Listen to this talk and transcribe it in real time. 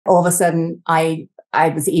all of a sudden I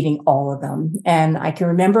was eating all of them. And I can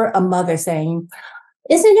remember a mother saying,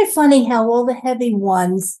 "Isn't it funny how all the heavy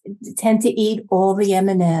ones tend to eat all the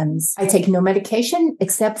M&Ms?" I take no medication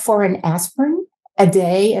except for an aspirin a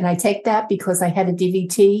day. And I take that because I had a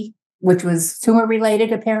DVT, which was tumor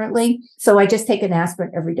related, apparently. So I just take an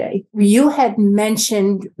aspirin every day. You had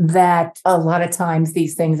mentioned that a lot of times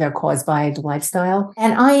these things are caused by the lifestyle.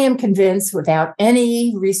 And I am convinced, without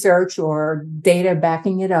any research or data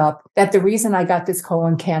backing it up, that the reason I got this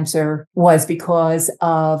colon cancer was because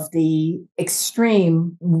of the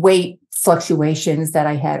extreme weight fluctuations that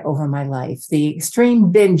I had over my life, the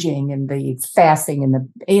extreme binging and the fasting and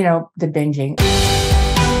the binging.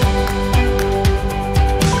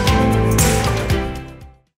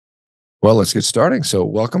 Well, let's get starting. So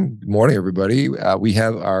welcome. Good morning, everybody. We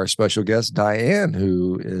have our special guest, Diane,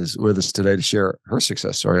 who is with us today to share her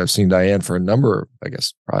success story. I've seen Diane for a number, I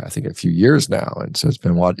think a few years now. And so it's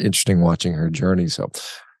been interesting watching her journey. So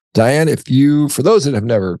Diane, for those that have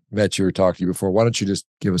never met you or talked to you before, why don't you just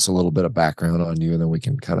give us a little bit of background on you and then we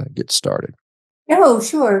can kind of get started. Oh,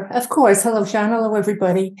 sure. Of course. Hello, Shawn. Hello,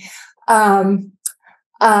 everybody. My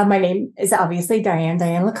name is obviously Diane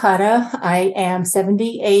Licata. I am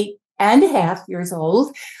 78 and a half years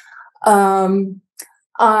old. I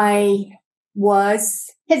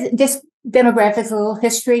was, this demographic, a little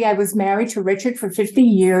history. I was married to Richard for 50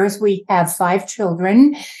 years. We have 5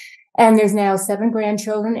 children, and there's now 7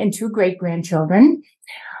 grandchildren and 2 great-grandchildren.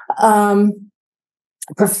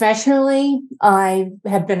 Professionally, I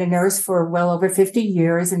have been a nurse for well over 50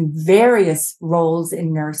 years in various roles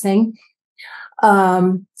in nursing,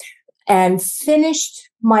 and finished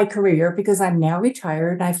my career, because I'm now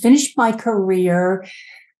retired. I finished my career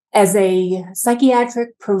as a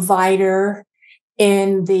psychiatric provider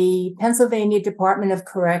in the Pennsylvania Department of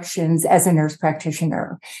Corrections as a nurse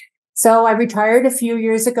practitioner. So I retired a few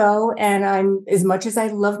years ago, and as much as I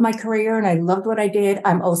love my career and I loved what I did,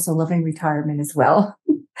 I'm also loving retirement as well.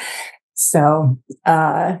 So,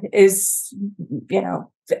 I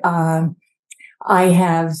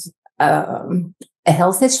have a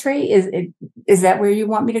health history. Is that where you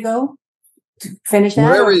want me to go? Finish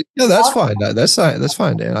that? No, that's fine. That's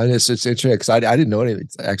fine, Dan. It's interesting because I didn't know anything.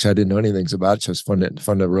 Actually, I didn't know anything about it. So it's fun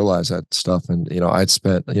to realize that stuff. And I'd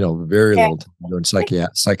spent very little time doing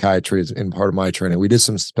psychiatry in part of my training. We did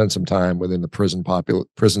spend some time within the prison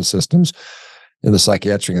systems in the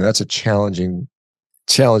psychiatric, and that's a challenging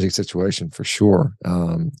situation for sure.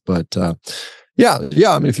 But yeah.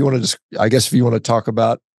 I mean, if you want to talk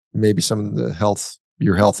about maybe some of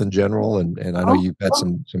your health in general, and I know you've had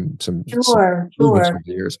some Sure. over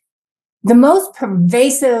the years. The most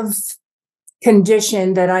pervasive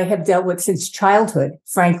condition that I have dealt with since childhood,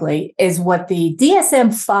 frankly, is what the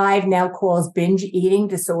DSM-5 now calls binge eating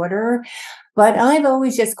disorder, but I've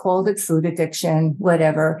always just called it food addiction,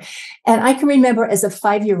 whatever. And I can remember as a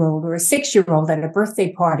 5-year-old or a 6-year-old at a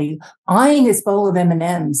birthday party, eyeing this bowl of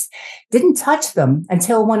M&Ms, didn't touch them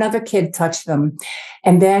until one other kid touched them.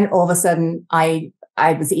 And then all of a sudden I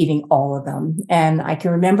was eating all of them. And I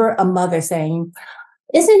can remember a mother saying,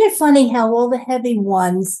 "Isn't it funny how all the heavy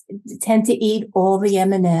ones tend to eat all the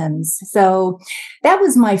M&Ms?" So that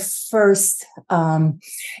was my first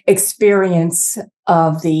experience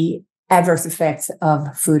of the adverse effects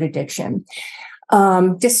of food addiction.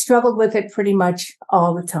 Just struggled with it pretty much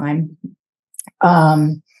all the time.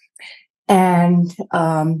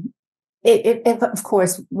 Of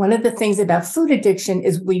course, one of the things about food addiction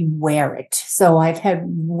is we wear it. So I've had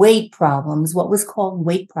weight problems, what was called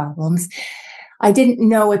weight problems. I didn't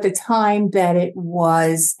know at the time that it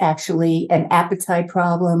was actually an appetite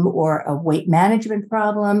problem or a weight management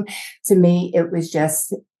problem. To me, it was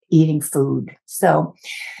just eating food. So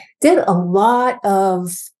did a lot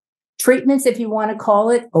of treatments, if you want to call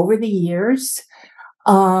it, over the years.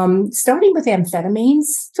 Starting with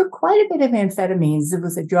amphetamines, took quite a bit of amphetamines. There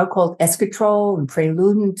was a drug called Esketrol and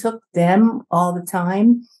Preludin, took them all the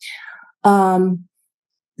time.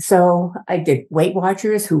 So I did Weight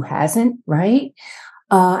Watchers, who hasn't, right?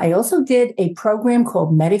 I also did a program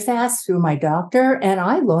called Medifast through my doctor, and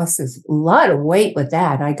I lost a lot of weight with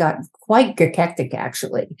that. I got quite cachectic,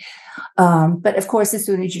 actually. But of course, as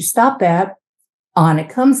soon as you stop that, on it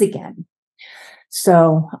comes again.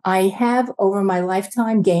 So I have, over my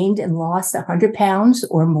lifetime, gained and lost 100 pounds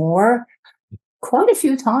or more quite a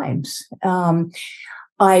few times.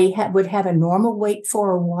 I would have a normal weight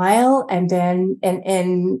for a while, and then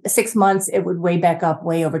in 6 months, it would weigh back up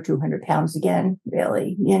way over 200 pounds again,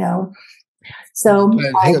 really, So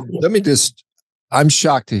hang on, let me just I'm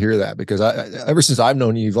shocked to hear that, because ever since I've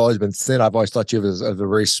known you, you've always been thin. I've always thought you as a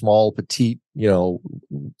very small, petite, female,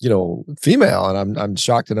 and I'm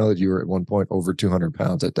shocked to know that you were at one point over 200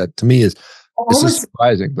 pounds. That to me is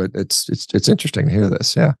surprising, but it's interesting to hear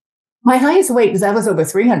this. Yeah, my highest weight was I was over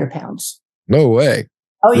 300 pounds. No way.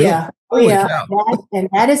 Oh Really? yeah, oh yeah, and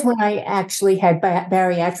that is when I actually had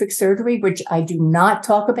bariatric surgery, which I do not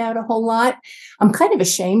talk about a whole lot. I'm kind of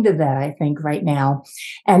ashamed of that, I think, right now.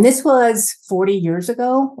 And this was 40 years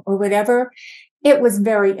ago or whatever. It was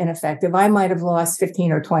very ineffective. I might have lost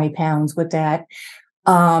 15 or 20 pounds with that.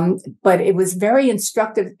 But it was very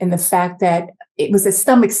instructive in the fact that it was a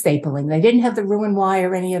stomach stapling. They didn't have the Roux-en-Y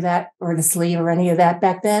or any of that, or the sleeve or any of that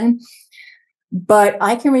back then. But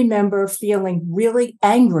I can remember feeling really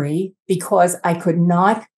angry because I could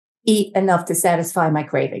not eat enough to satisfy my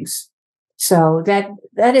cravings. So that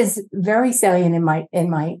is very salient in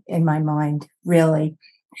my mind, really.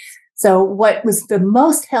 So what was the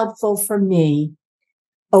most helpful for me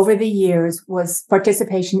over the years was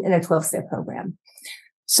participation in a 12-step program.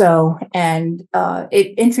 So, and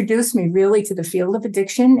it introduced me really to the field of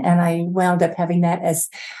addiction, and I wound up having that as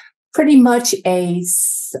pretty much a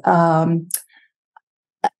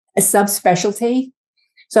subspecialty.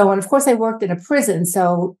 So, and of course, I worked in a prison,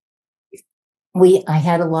 so I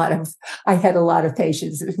had a lot of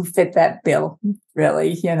patients who fit that bill,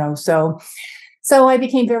 really, So I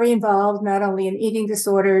became very involved, not only in eating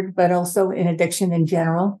disordered, but also in addiction in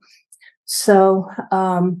general. So,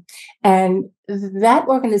 and that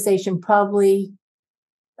organization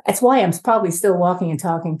that's why I'm probably still walking and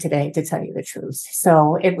talking today, to tell you the truth.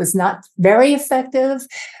 So it was not very effective,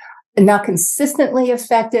 not consistently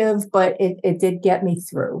effective, but it did get me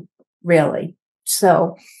through, really.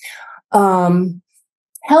 So,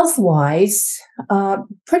 health-wise,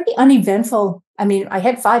 pretty uneventful. I mean, I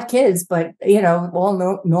had 5 kids, but,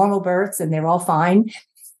 all normal births, and they're all fine.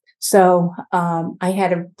 So I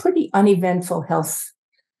had a pretty uneventful health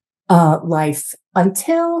life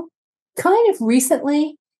until kind of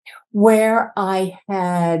recently, where I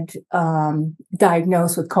had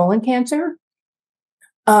diagnosed with colon cancer.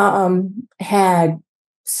 Had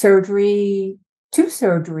surgery, 2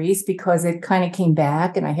 surgeries, because it kind of came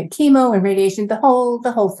back, and I had chemo and radiation, the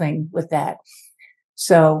whole thing with that.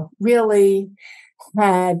 So really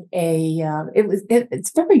had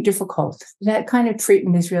it's very difficult. That kind of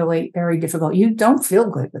treatment is really very difficult. You don't feel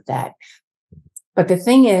good with that. But the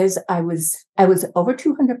thing is, I was over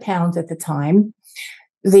 200 pounds at the time.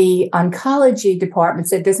 The oncology department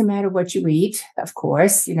said, doesn't matter what you eat, of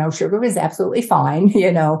course, sugar is absolutely fine,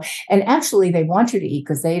 and actually they want you to eat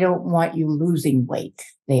because they don't want you losing weight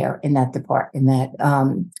there in that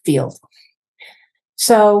field.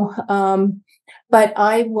 So, but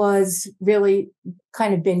I was really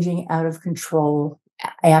kind of binging out of control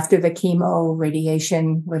after the chemo,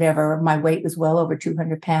 radiation, whatever. My weight was well over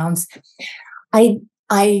 200 pounds. I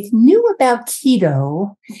knew about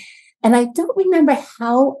keto, and I don't remember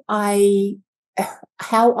how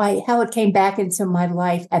it came back into my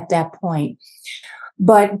life at that point.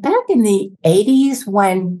 But back in the 80s,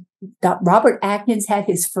 when Robert Atkins had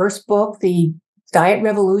his first book, The Diet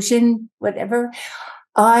Revolution, whatever,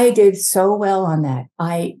 I did so well on that.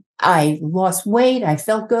 I lost weight. I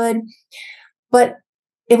felt good, but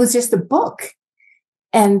it was just a book.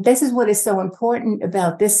 And this is what is so important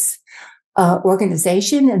about this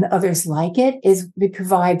organization and others like it, is we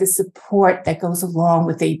provide the support that goes along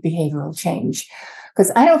with the behavioral change.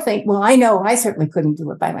 Because I don't think, I know I certainly couldn't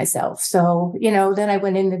do it by myself. So, then I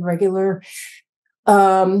went in the regular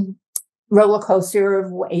roller coaster of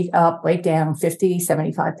weight up, weight down, 50,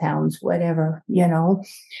 75 pounds, whatever,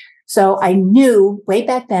 So I knew way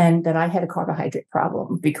back then that I had a carbohydrate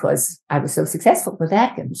problem because I was so successful with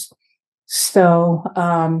Atkins. So,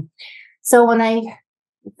 so when I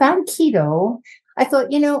found keto, I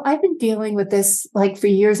thought, I've been dealing with this like for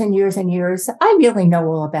years and years and years. I really know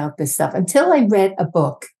all about this stuff until I read a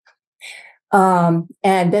book. And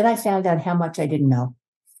then I found out how much I didn't know.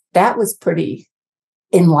 That was pretty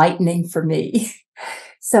enlightening for me.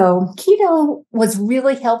 So keto was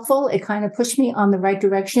really helpful. It kind of pushed me on the right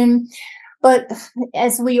direction. But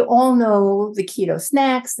as we all know, the keto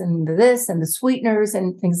snacks and this and the sweeteners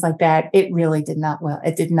and things like that, it really did not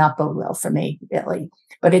bode well for me, really.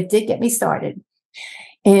 But it did get me started.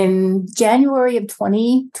 In January of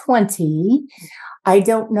 2020, I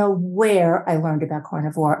don't know where I learned about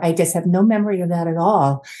carnivore. I just have no memory of that at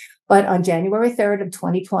all. But on January 3rd of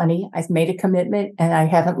 2020, I've made a commitment, and I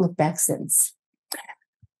haven't looked back since.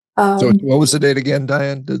 So what was the date again,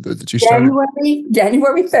 Diane, that you started?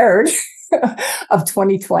 January 3rd of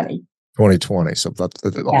 2020. 2020. So that's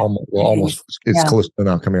Yeah. almost it's Yeah. close to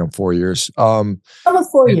now coming on 4 years.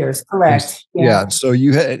 Almost 4 years, And correct. yeah. Yeah. So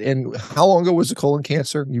you had, and how long ago was the colon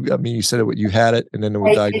cancer? I mean, you said you had it, and then it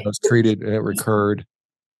was diagnosed, treated, and it recurred.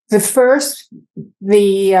 The first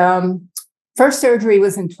surgery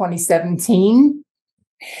was in 2017.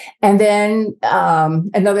 And then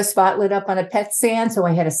another spot lit up on a PET scan. So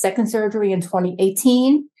I had a second surgery in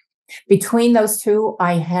 2018. Between those two,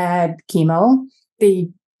 I had chemo, the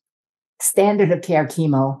standard of care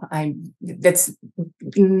chemo. That's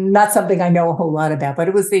not something I know a whole lot about, but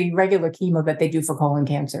it was the regular chemo that they do for colon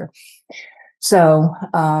cancer. So,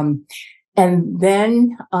 and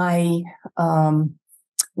then I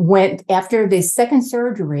went after the second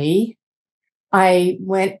surgery, I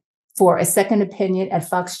went for a second opinion at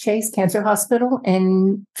Fox Chase Cancer Hospital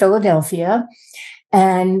in Philadelphia.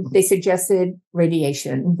 And they suggested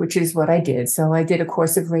radiation, which is what I did. So I did a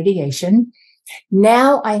course of radiation.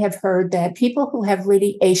 Now I have heard that people who have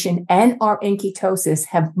radiation and are in ketosis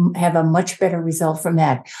have a much better result from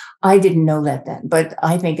that. I didn't know that then, but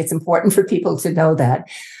I think it's important for people to know that.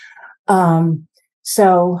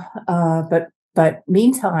 But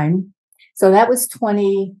meantime, so that was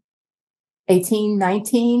 2018,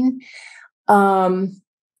 19.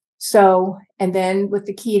 So, and then with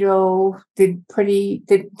the keto, did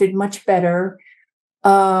much better.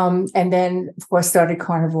 And then of course started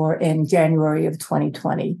carnivore in January of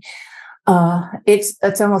 2020.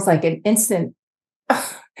 It's almost like an instant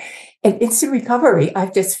recovery.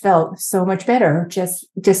 I've just felt so much better, just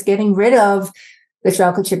getting rid of the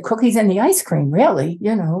chocolate chip cookies and the ice cream, really,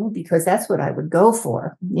 because that's what I would go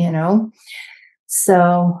for,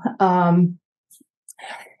 So,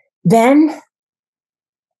 then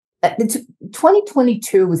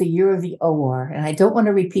 2022 was a year of the OR, and I don't want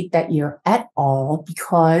to repeat that year at all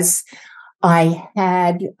because I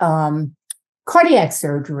had cardiac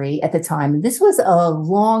surgery at the time. And this was a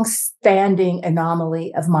long-standing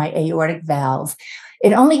anomaly of my aortic valve.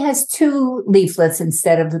 It only has 2 leaflets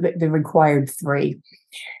instead of the required 3.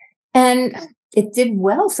 And it did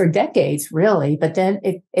well for decades, really, but then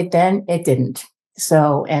it didn't.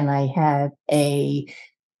 So, and I had a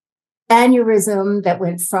aneurysm that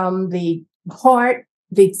went from the heart,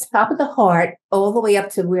 the top of the heart, all the way up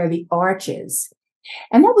to where the arch is.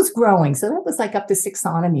 And that was growing. So that was like up to 6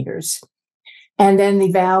 centimeters. And then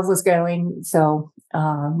the valve was going. So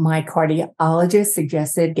my cardiologist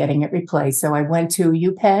suggested getting it replaced. So I went to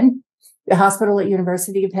UPenn, the hospital at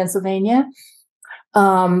University of Pennsylvania.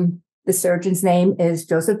 The surgeon's name is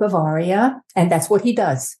Joseph Bavaria, and that's what he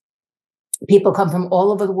does. People come from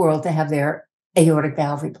all over the world to have their aortic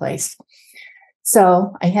valve replaced.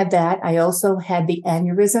 So I had that. I also had the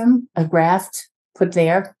aneurysm, a graft put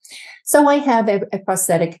there. So I have a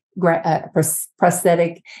prosthetic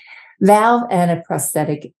valve and a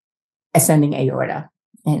prosthetic ascending aorta,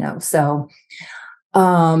 so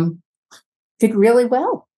did really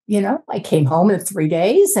well. I came home in 3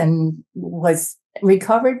 days and was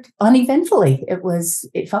recovered uneventfully. It was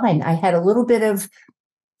fine. I had a little bit of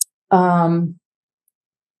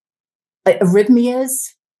arrhythmias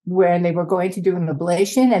when they were going to do an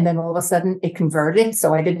ablation, and then all of a sudden it converted.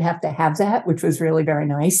 So I didn't have to have that, which was really very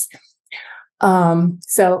nice.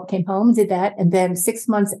 So came home, did that. And then 6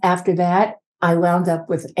 months after that, I wound up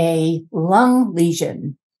with a lung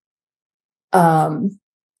lesion.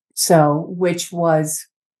 Which was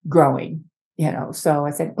growing, so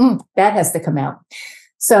I said, that has to come out.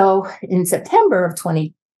 So in September of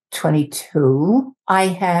 2022, I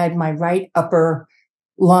had my right upper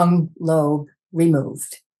lung lobe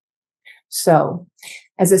removed. So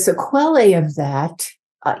as a sequelae of that,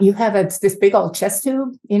 you have this big old chest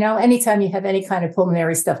tube. Anytime you have any kind of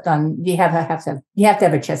pulmonary stuff done, you have to have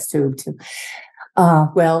a chest tube too.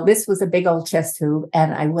 Well, this was a big old chest tube,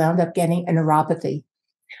 and I wound up getting a neuropathy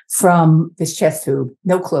from this chest tube.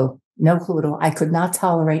 No clue at all. I could not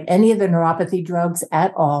tolerate any of the neuropathy drugs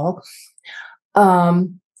at all.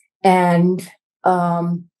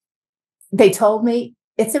 They told me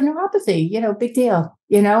it's a neuropathy, big deal,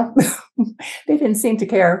 They didn't seem to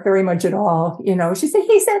care very much at all, She said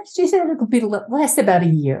it'll last about a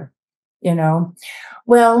year,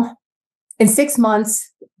 Well, in 6 months,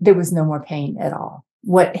 there was no more pain at all.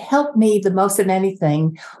 What helped me the most of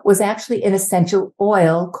anything was actually an essential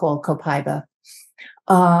oil called copaiba.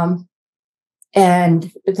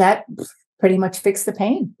 And that pretty much fixed the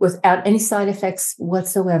pain without any side effects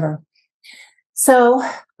whatsoever. So,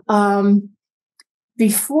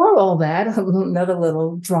 before all that, another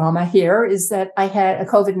little drama here is that I had a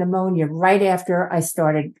COVID pneumonia right after I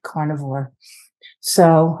started carnivore.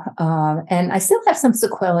 So, and I still have some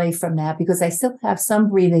sequelae from that because I still have some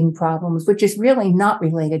breathing problems, which is really not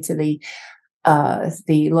related to the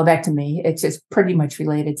lobectomy. It's just pretty much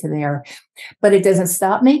related to there, but it doesn't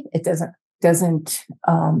stop me. It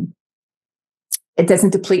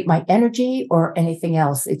doesn't deplete my energy or anything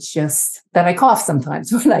else. It's just that I cough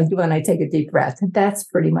sometimes when I take a deep breath. That's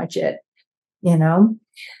pretty much it, you know?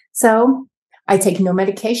 So I take no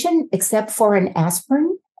medication except for an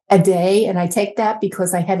aspirin a day. And I take that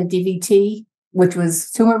because I had a DVT, which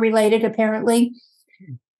was tumor related, apparently.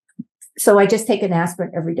 So I just take an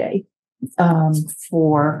aspirin every day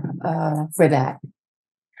for that.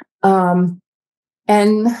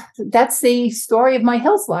 And that's the story of my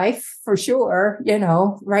health life for sure. You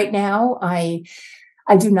know, right now I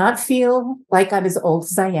do not feel like I'm as old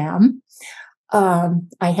as I am.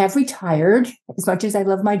 I have retired. As much as I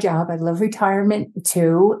love my job, I love retirement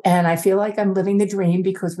too. And I feel like I'm living the dream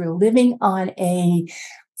because we're living on a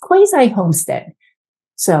quasi homestead.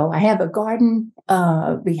 So I have a garden.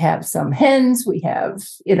 We have some hens. We have,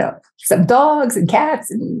 some dogs and cats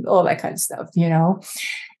and all that kind of stuff,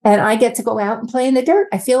 and I get to go out and play in the dirt.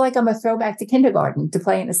 I feel like I'm a throwback to kindergarten to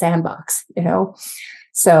play in the sandbox,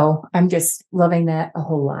 So I'm just loving that a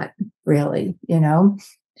whole lot, really,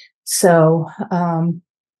 So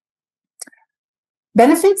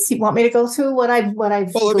benefits, you want me to go through what I've well,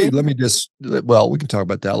 let me just, we can talk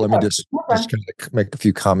about that. Let me just kind of make a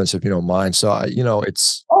few comments if you don't mind. So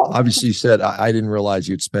it's obviously you said I didn't realize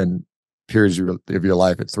you'd spend periods of your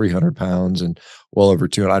life at 300 pounds and well over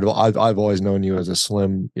 200. I've always known you as a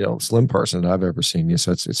slim person I've ever seen you.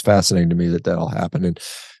 So it's fascinating to me that all happened.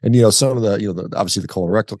 And some of the, obviously the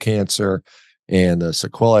colorectal cancer and the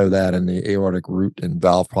sequelae of that and the aortic root and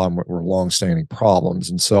valve problem were longstanding problems.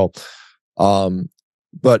 And so,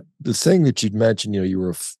 but the thing that you'd mentioned, you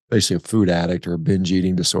were basically a food addict or a binge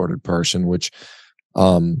eating disordered person, which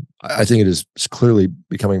I think it is clearly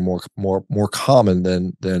becoming more common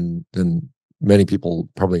than many people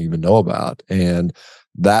probably even know about, and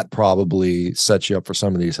that probably sets you up for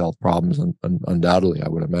some of these health problems, undoubtedly, I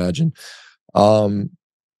would imagine.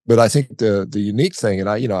 But I think the unique thing, and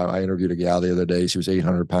I interviewed a gal the other day. She was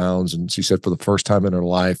 800 pounds, and she said for the first time in her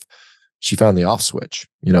life, she found the off switch.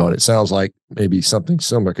 And it sounds like maybe something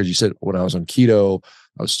similar because you said when I was on keto,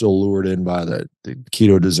 I was still lured in by the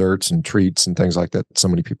keto desserts and treats and things like that. So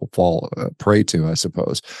many people fall prey to, I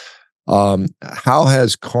suppose. How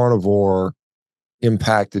has carnivore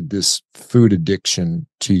impacted this food addiction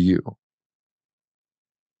to you?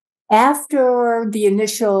 After the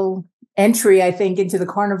initial entry, I think, into the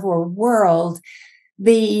carnivore world,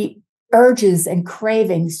 the urges and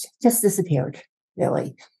cravings just disappeared,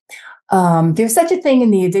 really. There's such a thing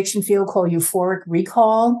in the addiction field called euphoric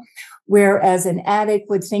recall, whereas an addict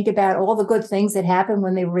would think about all the good things that happened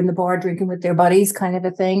when they were in the bar drinking with their buddies, kind of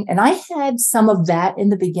a thing. And I had some of that in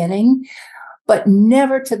the beginning, but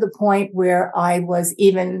never to the point where I was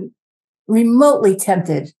even remotely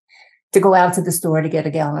tempted to go out to the store to get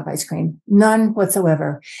a gallon of ice cream. None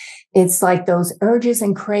whatsoever. It's like those urges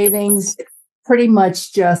and cravings pretty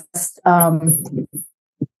much just kind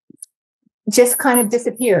of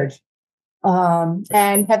disappeared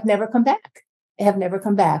and have never come back.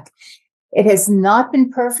 It has not been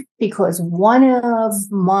perfect because one of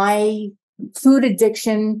my food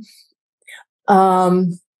addiction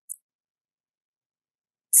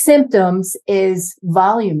symptoms is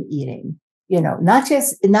volume eating. Not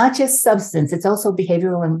just substance. It's also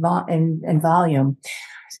behavioral and volume.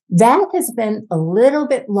 That has been a little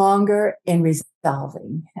bit longer in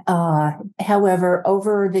resolving. However,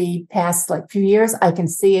 over the past few years, I can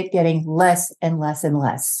see it getting less and less and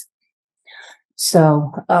less.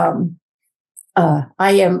 So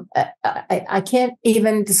I can't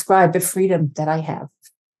even describe the freedom that I have,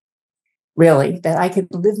 really, that I could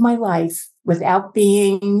live my life without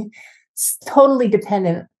being totally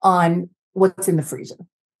dependent on what's in the freezer.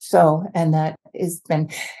 So, and that has been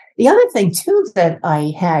the other thing too that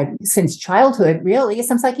I had since childhood, really, is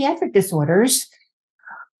some psychiatric disorders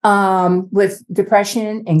with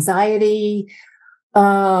depression, anxiety,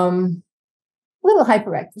 little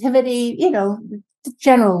hyperactivity,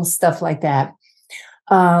 general stuff like that.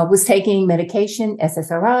 Was taking medication,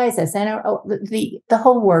 SSRIs, SNRI, the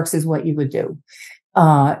whole works is what you would do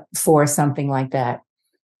for something like that.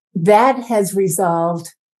 That has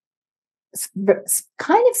resolved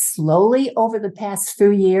kind of slowly over the past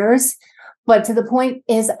few years, but to the point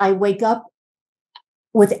is I wake up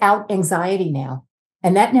without anxiety now.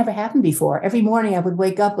 And that never happened before. Every morning I would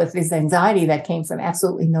wake up with this anxiety that came from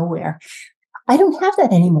absolutely nowhere. I don't have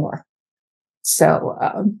that anymore. So,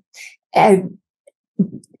 and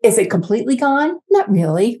Is it completely gone? Not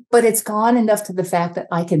really, but it's gone enough to the fact that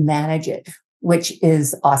I can manage it, which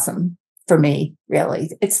is awesome for me, really.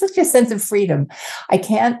 It's such a sense of freedom. I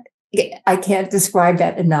can't describe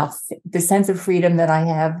that enough. The sense of freedom that I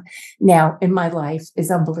have now in my life is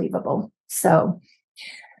unbelievable. So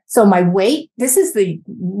my weight, this is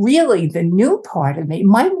really the new part of me.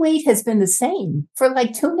 My weight has been the same for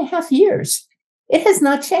like 2.5 years. It has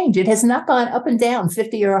not changed. It has not gone up and down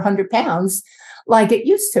 50 or 100 pounds like it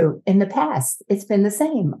used to in the past. It's been the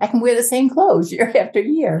same. I can wear the same clothes year after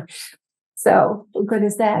year. So how good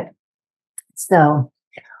is that? So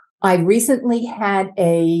I recently had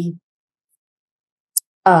a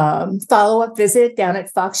follow-up visit down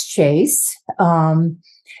at Fox Chase.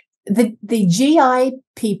 The GI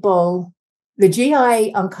people, the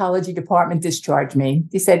GI oncology department discharged me.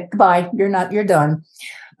 They said, goodbye, you're done.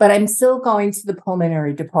 But I'm still going to the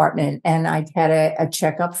pulmonary department, and I had a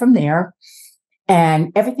checkup from there.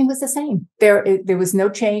 And everything was the same. There was no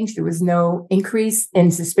change. There was no increase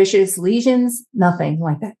in suspicious lesions, nothing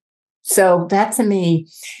like that. So that to me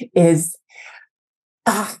is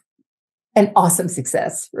an awesome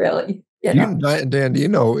success, really. Dan, do you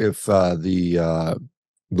know if the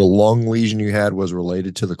lung lesion you had was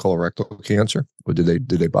related to the colorectal cancer? Or did they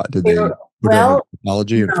put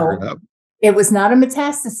pathology and figure it out? It was not a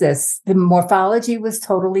metastasis. The morphology was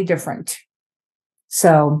totally different.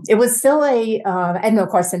 So it was still a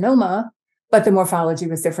adenocarcinoma, but the morphology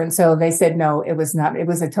was different. So they said, no, it was not. It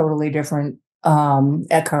was a totally different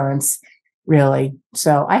occurrence, really.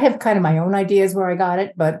 So I have kind of my own ideas where I got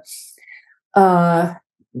it, but I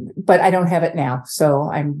don't have it now. So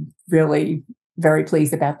I'm really very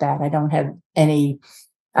pleased about that. I don't have any.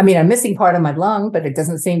 I mean, I'm missing part of my lung, but it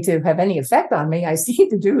doesn't seem to have any effect on me. I seem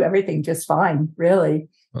to do everything just fine, really.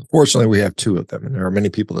 Unfortunately, we have two of them, and there are many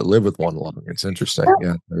people that live with one lung. It's interesting.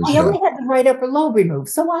 Well, I only had the right upper lobe removed,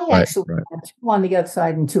 so I actually had one on the other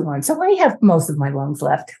side and two on. So I have most of my lungs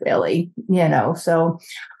left, really, So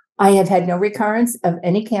I have had no recurrence of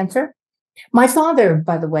any cancer. My father,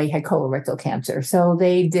 by the way, had colorectal cancer. So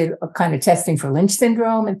they did a kind of testing for Lynch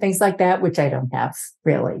syndrome and things like that, which I don't have,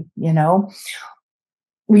 really,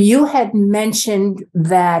 You had mentioned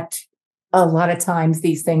that a lot of times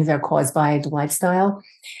these things are caused by the lifestyle.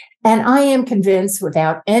 And I am convinced,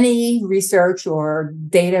 without any research or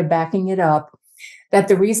data backing it up, that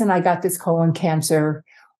the reason I got this colon cancer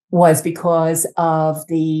was because of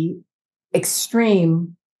the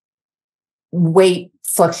extreme weight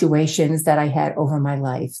fluctuations that I had over my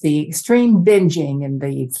life, the extreme binging and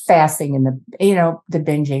the fasting and the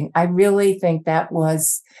binging. I really think that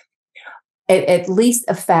was at least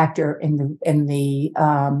a factor in the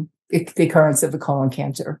occurrence of the colon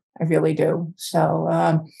cancer. I really do. So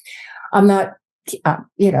I'm not,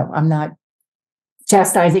 I'm not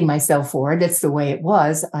chastising myself for it. It's the way it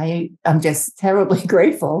was. I'm just terribly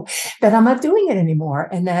grateful that I'm not doing it anymore.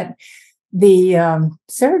 And that the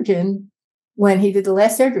surgeon, when he did the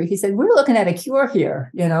last surgery, he said, we're looking at a cure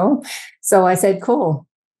here, So I said, cool.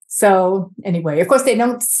 So anyway, of course, they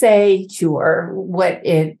don't say cure.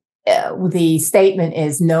 The statement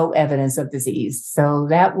is no evidence of disease. So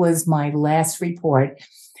that was my last report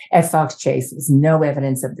at Fox Chase, was no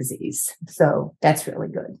evidence of disease. So that's really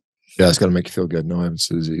good. Yeah, it's got to make you feel good. No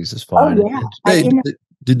evidence of disease is fine. Oh, yeah.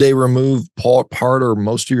 Did they remove part or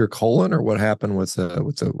most of your colon, or what happened with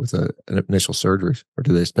initial surgeries, or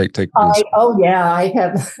did they take? Yeah, I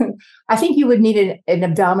have. I think you would need an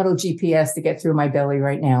abdominal GPS to get through my belly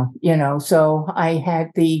right now. So I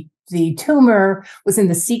had the tumor was in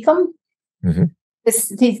the cecum. Mm-hmm.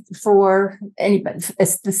 For anybody,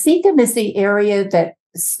 the cecum is the area that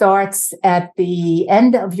starts at the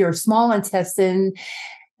end of your small intestine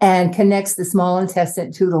and connects the small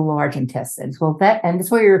intestine to the large intestines. Well, that's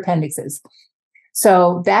where your appendix is.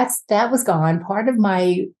 So that was gone. Part of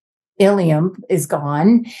my ileum is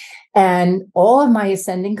gone, and all of my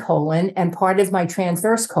ascending colon and part of my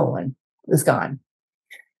transverse colon was gone.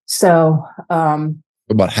 So,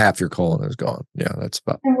 about half your colon is gone. Yeah, that's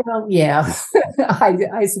about. Well, yeah,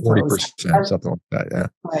 I suppose 40%, something like that. Yeah,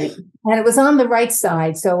 right. And it was on the right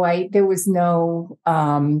side, so there was no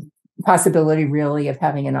possibility really of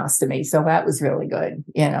having an ostomy. So that was really good,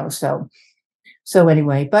 So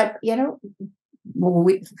anyway, but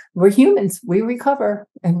we're humans. We recover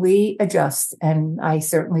and we adjust, and I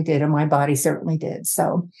certainly did, and my body certainly did.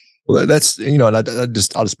 So. Well, that's, and I'll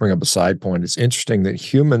just bring up a side point. It's interesting that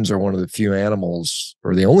humans are one of the few animals,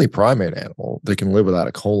 or the only primate animal, that can live without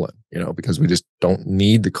a colon, because we just don't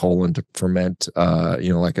need the colon to ferment.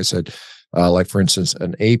 Like I said, Like for instance,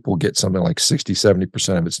 an ape will get something like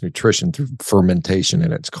 60-70% of its nutrition through fermentation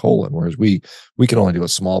in its colon, whereas we can only do a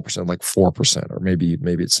small percent, like 4%, or maybe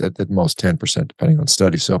it's at most 10%, depending on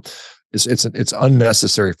studies. So it's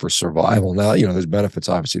unnecessary for survival. Now, there's benefits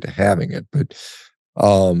obviously to having it, but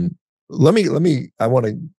I want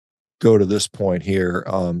to go to this point here.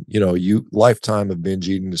 You lifetime of binge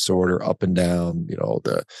eating disorder, up and down,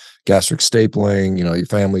 the gastric stapling, your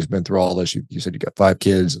family's been through all this. You said you got 5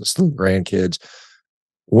 kids and still grandkids.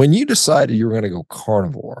 When you decided you were going to go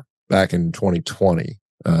carnivore back in 2020,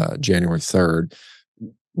 January 3rd,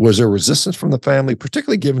 was there resistance from the family,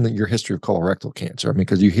 particularly given that your history of colorectal cancer? I mean,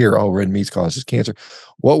 because you hear, red meat causes cancer.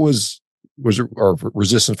 What was there, or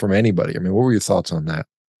resistance from anybody? I mean, what were your thoughts on that?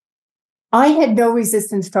 I had no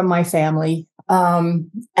resistance from my family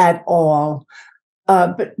at all.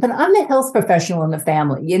 But I'm the health professional in the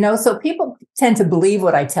family, so people tend to believe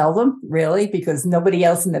what I tell them, really, because nobody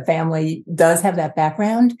else in the family does have that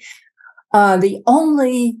background. The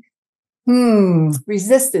only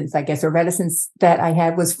resistance, I guess, or reticence that I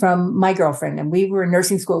had was from my girlfriend, and we were in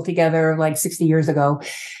nursing school together like 60 years ago,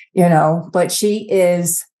 but she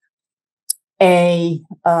is she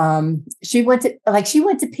went to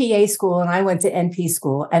PA school and I went to NP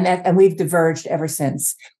school, and we've diverged ever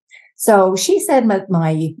since. So she said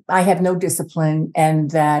I have no discipline,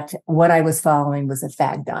 and that what I was following was a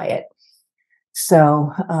fad diet.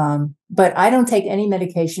 So, but I don't take any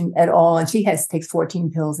medication at all, and she takes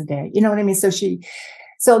 14 pills a day. You know what I mean?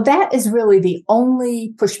 So that is really the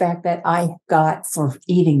only pushback that I got for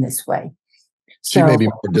eating this way. She may be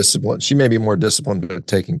more disciplined. She may be more disciplined at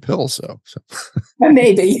taking pills, though. So.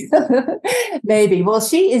 Maybe, maybe. Well,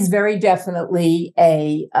 she is very definitely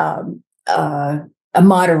a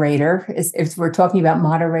moderator. If we're talking about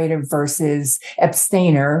moderator versus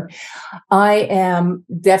abstainer, I am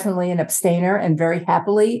definitely an abstainer, and very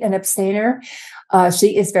happily an abstainer.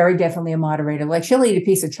 She is very definitely a moderator. Like, she'll eat a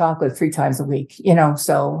piece of chocolate 3 times a week,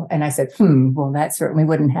 So, and I said, well, that certainly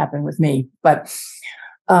wouldn't happen with me. But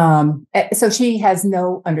so she has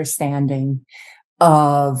no understanding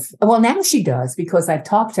of, well, now she does, because I've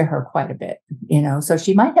talked to her quite a bit, so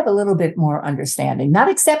she might have a little bit more understanding, not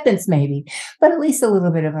acceptance maybe, but at least a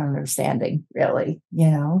little bit of understanding, really,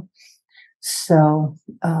 So,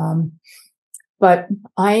 but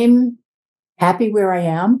I'm happy where I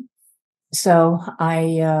am. So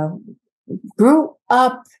I grew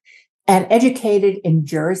up and educated in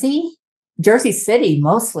Jersey City,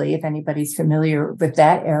 mostly, if anybody's familiar with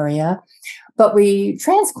that area. But we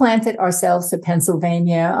transplanted ourselves to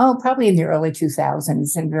Pennsylvania, probably in the early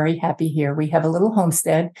 2000s, and very happy here. We have a little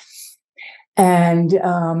homestead, and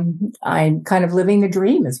I'm kind of living the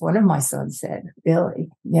dream, as one of my sons said, really,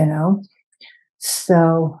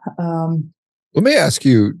 So let me ask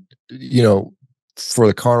you, for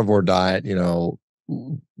the carnivore diet,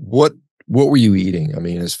 what were you eating? I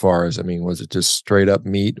mean, was it just straight up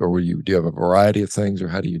meat, or do you have a variety of things, or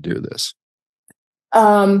how do you do this?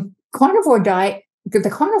 Carnivore diet, the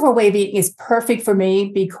carnivore way of eating is perfect for me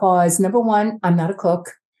because, number one, I'm not a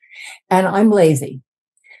cook and I'm lazy.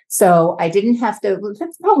 So I didn't have to.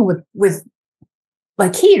 That's the problem with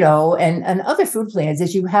like keto and other food plans,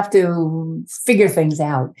 is you have to figure things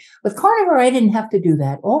out. With carnivore, I didn't have to do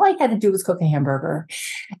that. All I had to do was cook a hamburger,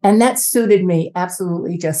 and that suited me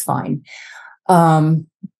absolutely just fine. I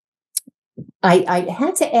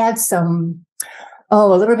had to add a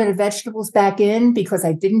little bit of vegetables back in, because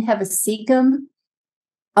I didn't have a cecum.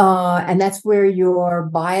 And that's where your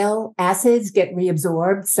bile acids get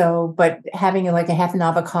reabsorbed. So, but having like a half an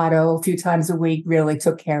avocado a few times a week really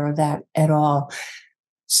took care of that at all.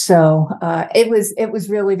 So it was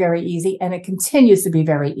really very easy, and it continues to be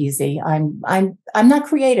very easy. I'm not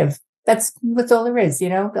creative. That's all there is,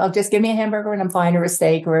 I'll just give me a hamburger and I'm fine, or a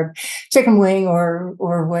steak or a chicken wing or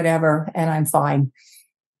whatever, and I'm fine.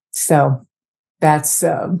 So that's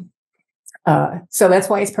why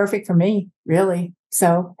it's perfect for me, really.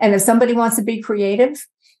 So, and if somebody wants to be creative,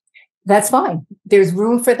 that's fine. There's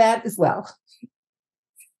room for that as well.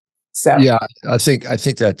 So yeah, I think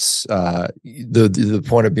that's the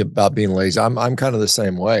point about being lazy. I'm kind of the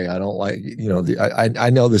same way. I don't like, I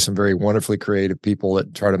know there's some very wonderfully creative people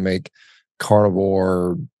that try to make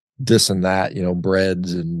carnivore this and that,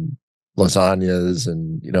 breads and lasagnas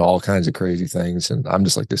and all kinds of crazy things, and I'm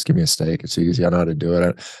just like, just give me a steak. It's easy. I know how to do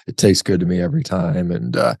it. It tastes good to me every time.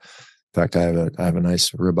 And in fact, I have a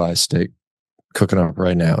nice ribeye steak cooking up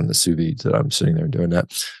right now in the sous vide that I'm sitting there doing that.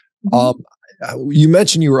 Mm-hmm. You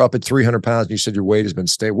mentioned you were up at 300 pounds, and you said your weight has been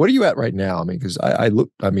stable. What are you at right now? I mean, because I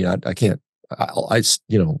can't,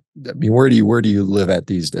 where do you live at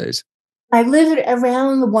these days? I live at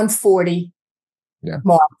around the 140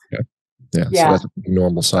 mark. Okay. Yeah. So Yeah. that's a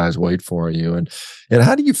normal size weight for you. And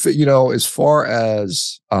how do you feel, as far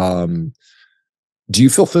as, do you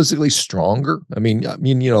feel physically stronger? How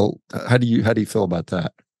do you feel about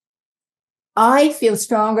that? I feel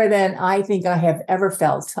stronger than I think I have ever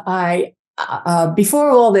felt. Before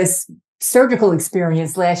all this surgical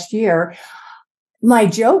experience last year, my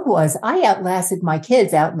joke was I outlasted my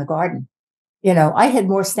kids out in the garden. I had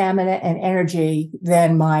more stamina and energy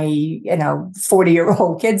than my,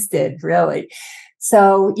 40-year-old kids did, really.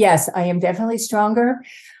 So yes, I am definitely stronger.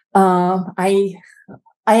 I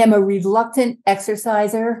am a reluctant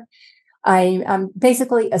exerciser. I'm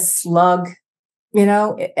basically a slug.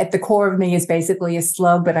 At the core of me is basically a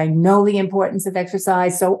slug, but I know the importance of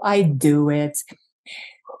exercise, so I do it.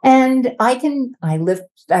 And I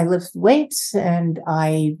lift weights, and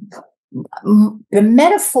the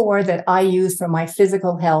metaphor that I use for my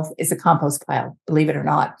physical health is a compost pile, believe it or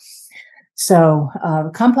not. So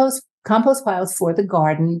compost piles for the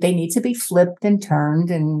garden, they need to be flipped and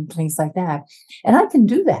turned and things like that. And I can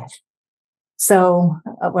do that. So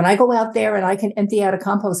when I go out there and I can empty out a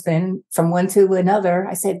compost bin from one to another,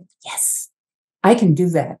 I said, yes, I can do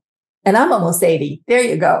that. And I'm almost 80. There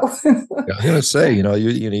you go. I was gonna say,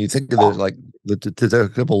 you think of this like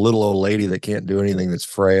the couple little old lady that can't do anything, that's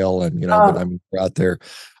frail, and but I mean, you're out there.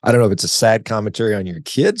 I don't know if it's a sad commentary on your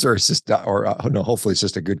kids, or it's just, or no, hopefully it's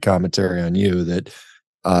just a good commentary on you that,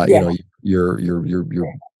 you're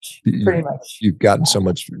pretty much. You've gotten so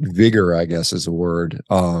much vigor, I guess is a word,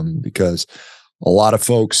 because a lot of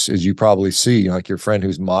folks, as you probably see, like your friend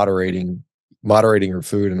who's moderating her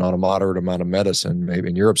food and on a moderate amount of medicine, maybe,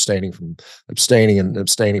 and you're abstaining from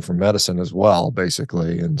medicine as well,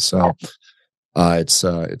 basically. And so it's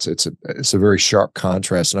a very sharp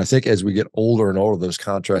contrast. And I think as we get older and older, those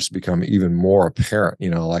contrasts become even more apparent.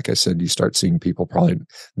 Like I said, you start seeing people probably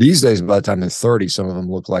these days, by the time they're 30, some of them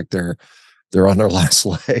look like they're on their last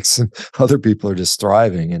legs, and other people are just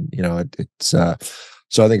thriving. And so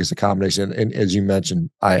I think it's a combination. And as you mentioned,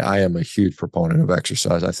 I am a huge proponent of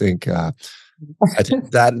exercise. I think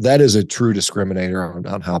that is a true discriminator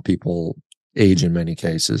on how people age in many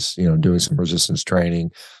cases. Doing some resistance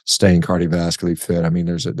training, staying cardiovascularly fit. I mean,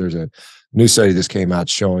 there's a new study that came out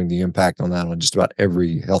showing the impact on that on just about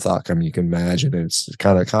every health outcome you can imagine. And it's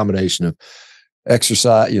kind of a combination of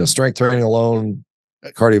exercise, strength training alone,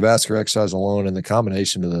 cardiovascular exercise alone, and the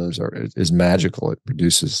combination of those is magical. It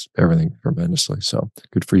produces everything tremendously. So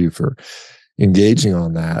good for you for engaging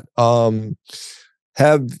on that.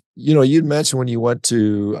 You'd mentioned when you went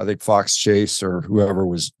to, I think, Fox Chase or whoever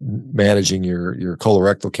was managing your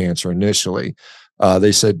colorectal cancer initially,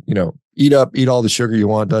 they said, eat all the sugar you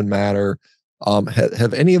want, doesn't matter.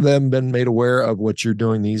 Have any of them been made aware of what you're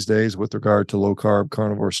doing these days with regard to low carb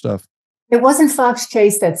carnivore stuff? It wasn't Fox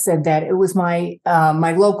Chase that said that. It was my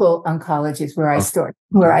local oncologist where I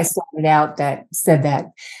started out that said that.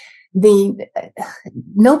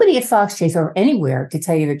 Nobody at Fox Chase or anywhere, to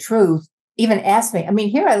tell you the truth, even asked me. I mean,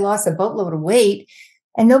 here I lost a boatload of weight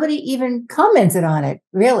and nobody even commented on it,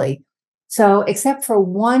 really. So except for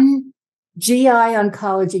one GI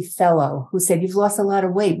oncology fellow who said, "You've lost a lot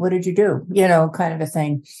of weight. What did you do?" Kind of a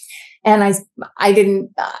thing. And I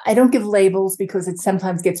don't give labels because it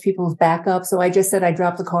sometimes gets people's back up. So I just said I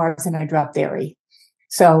dropped the carbs and I dropped dairy.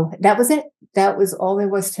 So that was it. That was all there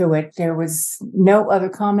was to it. There was no other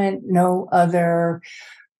comment, no other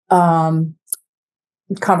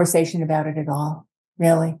conversation about it at all,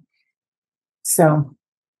 really. So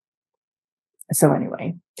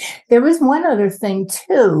anyway, there was one other thing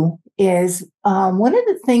too, is one of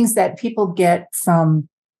the things that people get from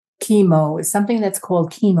chemo is something that's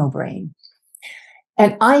called chemo brain.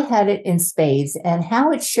 And I had it in spades. And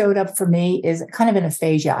how it showed up for me is kind of an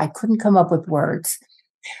aphasia. I couldn't come up with words.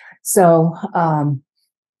 So,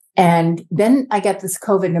 and then I got this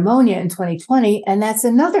COVID pneumonia in 2020, and that's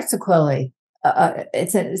another sequelae.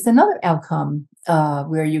 It's another outcome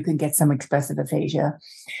where you can get some expressive aphasia.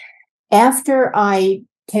 After I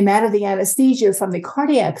came out of the anesthesia from the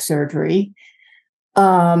cardiac surgery,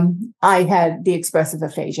 I had the expressive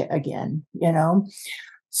aphasia again,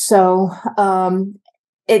 So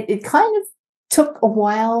it kind of took a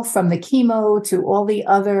while from the chemo to all the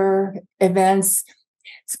other events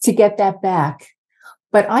to get that back.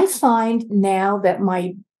 But I find now that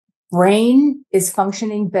my brain is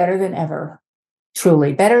functioning better than ever.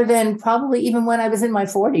 Truly better than probably even when I was in my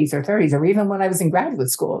 40s or 30s, or even when I was in graduate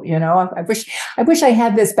school. I wish I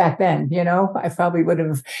had this back then. I probably would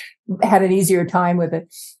have had an easier time with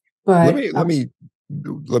it. But let me,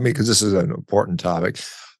 because this is an important topic.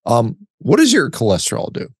 What does your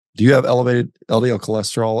cholesterol do? Do you have elevated LDL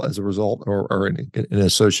cholesterol as a result, or in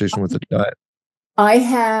association with the diet? I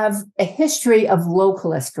have a history of low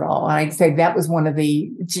cholesterol. I'd say that was one of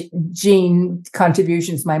the gene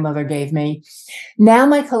contributions my mother gave me. Now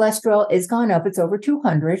my cholesterol is gone up. It's over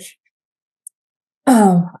 200.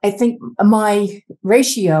 Oh, I think my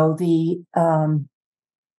ratio, the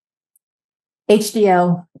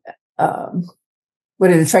HDL,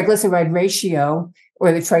 what is the triglyceride ratio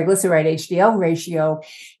or the triglyceride HDL ratio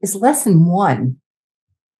is less than 1.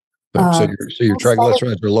 So your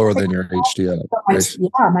triglycerides are lower than your HDL.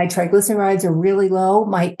 Yeah, my triglycerides are really low.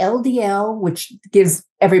 My LDL, which gives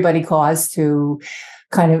everybody cause to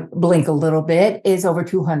kind of blink a little bit, is over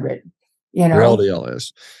 200. Your LDL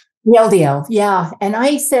is. The LDL, yeah. And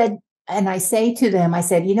I say to them, I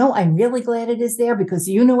said, I'm really glad it is there because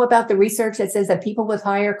you know about the research that says that people with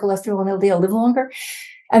higher cholesterol and LDL live longer.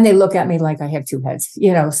 And they look at me like I have 2 heads,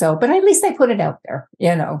 but at least I put it out there,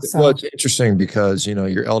 so. Well, it's interesting because,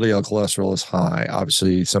 your LDL cholesterol is high.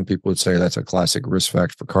 Obviously, some people would say that's a classic risk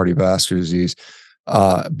factor for cardiovascular disease.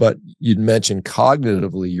 But you'd mentioned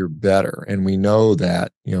cognitively you're better. And we know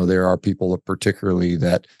that, there are people particularly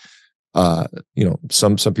that,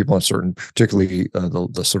 some people on certain, particularly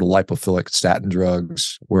the sort of lipophilic statin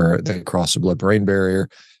drugs where they cross the blood-brain barrier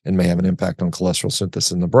and may have an impact on cholesterol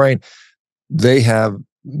synthesis in the brain. They have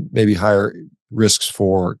maybe higher risks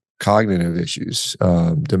for cognitive issues,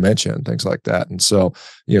 dementia and things like that. And so,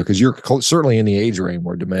 because you're certainly in the age range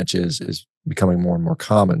where dementia is becoming more and more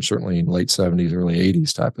common, certainly in late 70s, early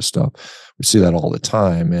 80s type of stuff. We see that all the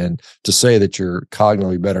time. And to say that you're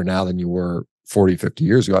cognitively better now than you were 40, 50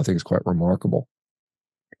 years ago, I think is quite remarkable.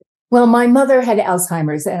 Well, my mother had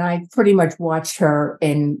Alzheimer's, and I pretty much watched her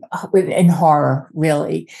in horror,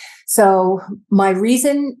 really. So my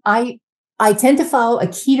reason, I tend to follow a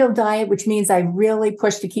keto diet, which means I really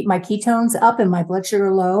push to keep my ketones up and my blood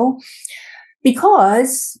sugar low,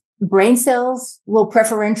 because brain cells will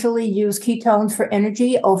preferentially use ketones for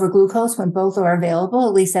energy over glucose when both are available.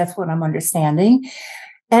 At least that's what I'm understanding.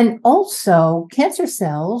 And also, cancer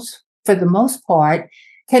cells, for the most part,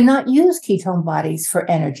 cannot use ketone bodies for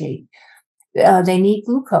energy. They need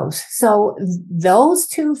glucose. So those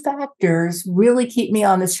 2 factors really keep me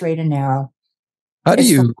on the straight and narrow. How do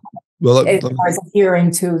you, as far as adhering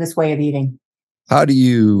to this way of eating? How do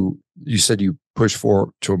you said you push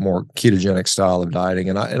to a more ketogenic style of dieting.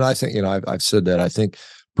 And I think, I've said that I think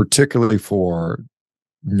particularly for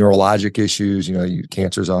neurologic issues,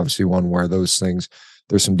 cancer is obviously one where those things,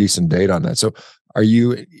 there's some decent data on that. So are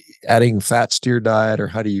you adding fats to your diet, or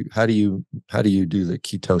how do you do the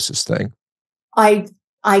ketosis thing?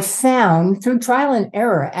 I found through trial and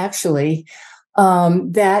error, actually,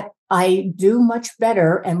 that I do much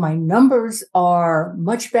better and my numbers are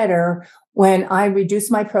much better when I reduce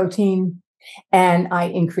my protein and I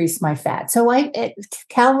increase my fat. So it's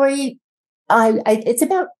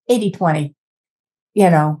about 80-20,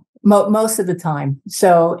 most of the time.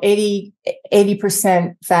 So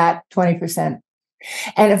 80% fat, 20%.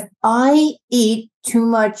 And if I eat too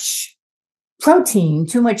much protein,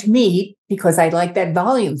 too much meat, because I like that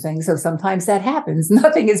volume thing, so sometimes that happens.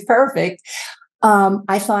 Nothing is perfect.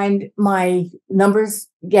 I find my numbers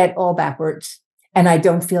get all backwards and I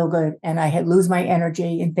don't feel good and I lose my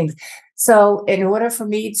energy and things. So in order for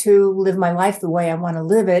me to live my life the way I want to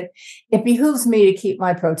live it, it behooves me to keep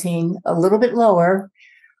my protein a little bit lower,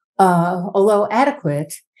 although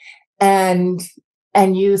adequate, and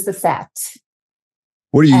use the fat.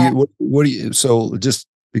 What do you, so just,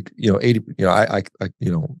 80, 80%,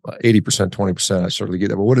 20%, I certainly get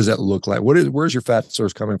that. But what does that look like? Where's your fat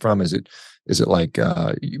source coming from? Is it like,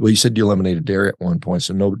 you said you eliminated dairy at one point.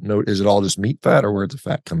 So no, is it all just meat fat, or where's the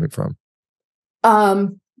fat coming from?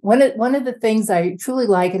 One of the things I truly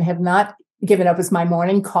like and have not given up is my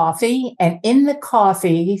morning coffee. And in the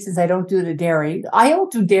coffee, since I don't do the dairy, I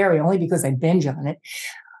don't do dairy only because I binge on it.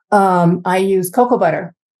 I use cocoa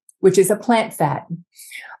butter, which is a plant fat.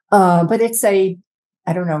 But it's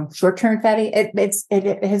short-term fatty.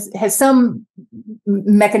 It has some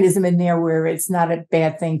mechanism in there where it's not a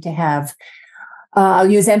bad thing to have. I'll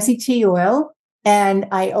use MCT oil. And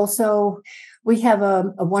we have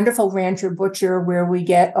a wonderful rancher butcher where we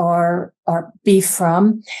get our beef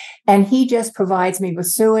from. And he just provides me with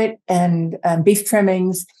suet and beef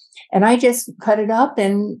trimmings. And I just cut it up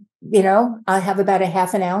and, I have about a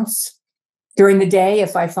half an ounce during the day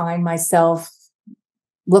if I find myself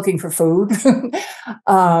looking for food.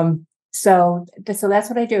 So that's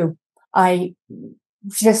what I do.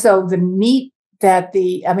 So the meat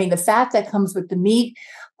the fat that comes with the meat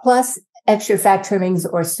plus extra fat trimmings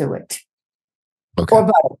or suet. Okay. Or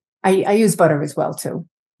butter. I use butter as well too.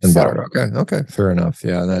 And butter. Okay. Fair enough.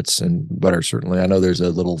 Yeah. And butter, certainly. I know there's a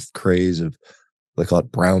little craze of they call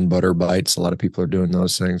it brown butter bites. A lot of people are doing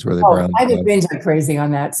those things where they Oh, brown. I get binge like crazy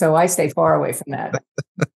on that, so I stay far away from that.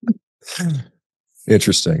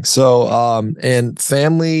 Interesting. So, and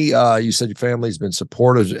family, you said your family's been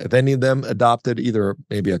supportive. Have any of them adopted either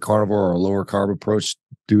maybe a carnivore or a lower carb approach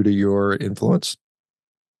due to your influence?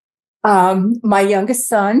 My youngest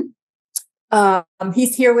son,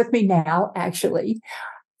 he's here with me now, actually.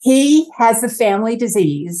 He has the family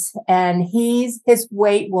disease, and his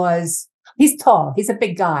weight was, he's tall. He's a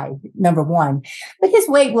big guy, number one, but his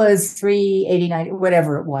weight was 389,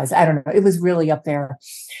 whatever it was. I don't know. It was really up there.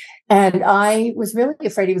 And I was really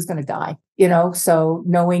afraid he was going to die, so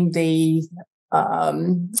knowing the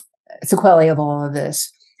sequelae of all of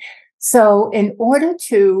this. So in order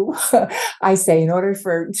to, in order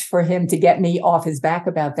for him to get me off his back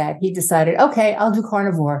about that, he decided, okay, I'll do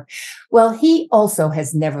carnivore. Well, he also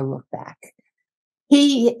has never looked back.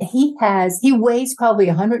 He weighs probably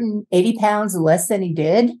 180 pounds less than he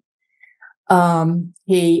did.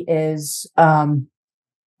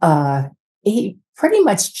 He pretty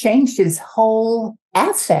much changed his whole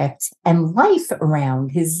affect and life around.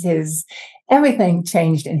 His everything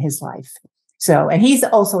changed in his life. So, and he's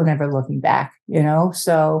also never looking back,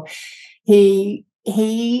 so he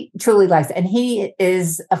truly likes it. And he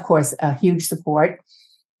is, of course, a huge support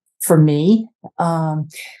for me.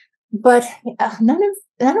 But none of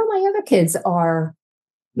my other kids are,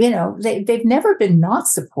 they've never been not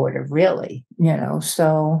supportive, really,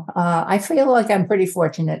 so I feel like I'm pretty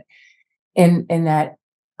fortunate in that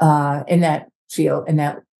field, in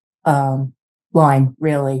that line,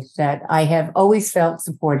 really, that I have always felt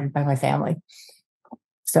supported by my family.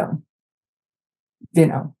 So,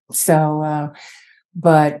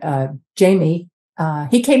 but Jamie,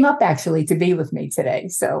 he came up actually to be with me today.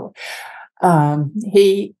 So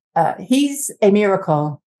he's a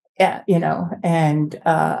miracle, and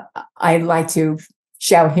I like to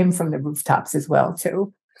shout him from the rooftops as well,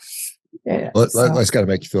 too. Yeah, that's got to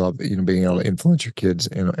make you feel, being able to influence your kids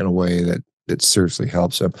in a way that seriously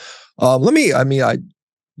helps them. I think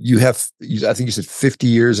you said 50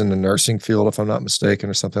 years in the nursing field, if I'm not mistaken,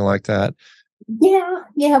 or something like that. Yeah.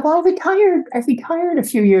 Well, I retired a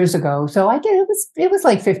few years ago. So it was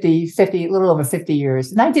like 50, a little over 50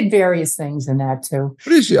 years. And I did various things in that too.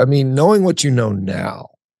 Knowing what you know now,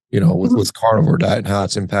 with carnivore diet and how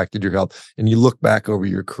it's impacted your health, and you look back over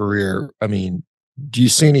your career, do you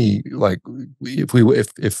see any, do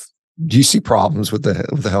you see problems with the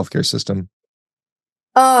healthcare system?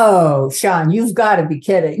 Oh, Shawn, you've got to be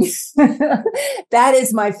kidding. That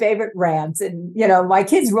is my favorite rant. And, my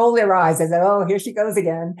kids roll their eyes. I said, oh, here she goes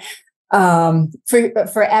again.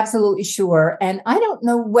 For absolutely sure. And I don't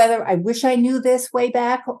know whether I wish I knew this way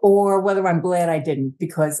back or whether I'm glad I didn't,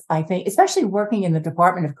 because I think, especially working in the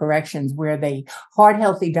Department of Corrections, where the heart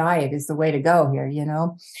healthy diet is the way to go here,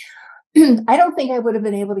 I don't think I would have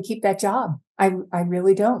been able to keep that job. I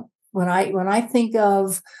really don't. When I think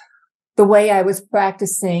of the way I was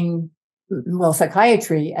practicing,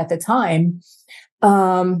 psychiatry at the time,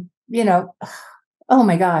 oh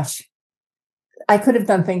my gosh, I could have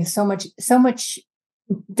done things so much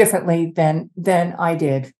differently than I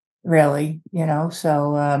did, really,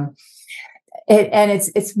 so,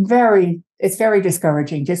 it's very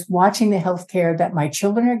discouraging just watching the healthcare that my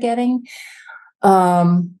children are getting.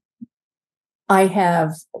 I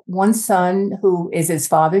have one son who is his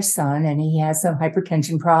father's son, and he has some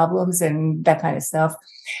hypertension problems and that kind of stuff,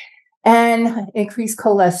 and increased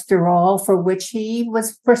cholesterol, for which he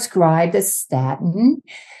was prescribed a statin.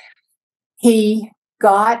 He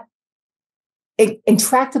got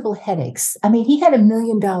intractable headaches. He had $1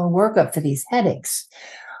 million workup for these headaches,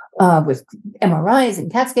 with MRIs and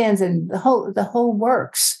CAT scans and the whole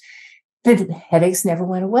works. The headaches never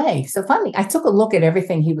went away. So finally, I took a look at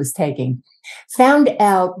everything he was taking, found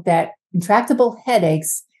out that intractable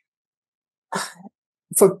headaches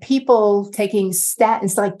for people taking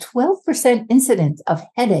statins, like 12% incidence of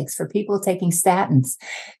headaches for people taking statins.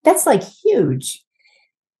 That's like huge.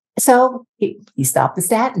 So he stopped the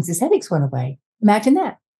statins. His headaches went away. Imagine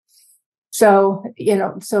that. So,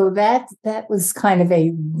 so that was kind of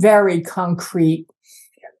a very concrete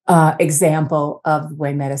example of the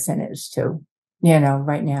way medicine is too,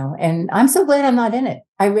 right now. And I'm so glad I'm not in it.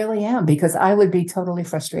 I really am, because I would be totally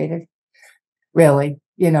frustrated, really,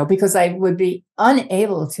 because I would be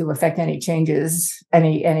unable to affect any changes,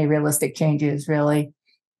 any realistic changes, really.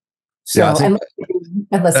 So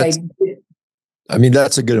unless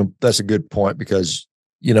that's a good point, because,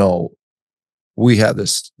 we have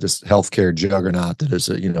this healthcare juggernaut that is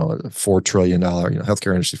a $4 trillion,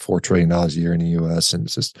 healthcare industry, $4 trillion a year in the US. And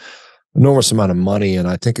it's just enormous amount of money. And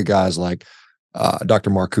I think of guys like Dr.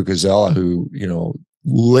 Mark Cucuzella, who,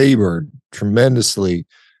 labored tremendously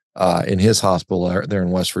in his hospital there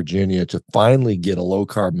in West Virginia to finally get a low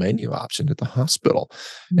carb menu option at the hospital.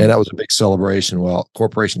 And that was a big celebration. Well,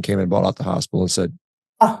 corporation came and bought out the hospital and said,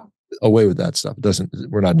 Oh, away with that stuff.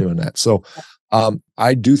 We're not doing that. So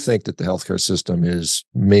I do think that the healthcare system is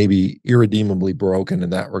maybe irredeemably broken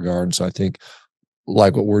in that regard. And so I think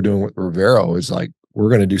like what we're doing with Revero is like, we're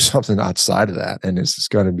going to do something outside of that. And it's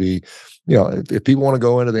going to be, if people want to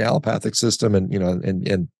go into the allopathic system and,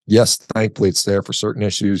 and yes, thankfully it's there for certain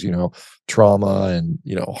issues, trauma and,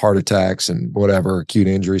 heart attacks and whatever, acute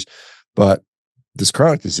injuries, but this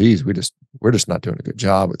chronic disease, we're just not doing a good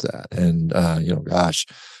job with that. And, gosh,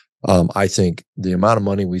 I think the amount of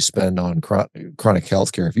money we spend on chronic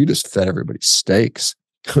healthcare, if you just fed everybody steaks,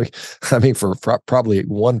 I mean, for probably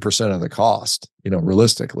 1% of the cost,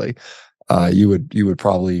 realistically, you would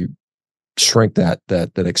probably shrink that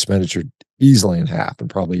expenditure easily in half, and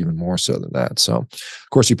probably even more so than that. So, of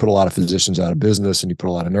course, you put a lot of physicians out of business, and you put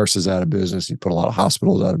a lot of nurses out of business, you put a lot of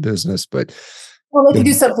hospitals out of business. But well, they can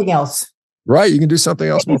do something else. Right, you can do something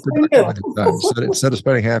else more productive with your time. Instead of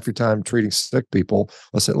spending half your time treating sick people,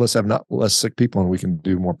 let's have not less sick people, and we can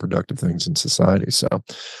do more productive things in society. So,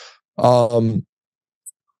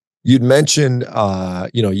 you'd mentioned,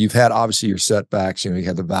 you've had obviously your setbacks. You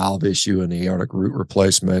had the valve issue and the aortic root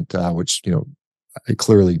replacement, which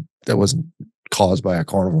clearly that wasn't caused by a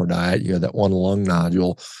carnivore diet. You had that one lung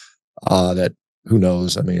nodule that, who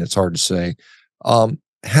knows? I mean, it's hard to say.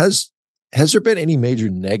 Has there been any major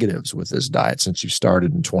negatives with this diet since you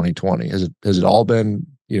started in 2020? Has it all been,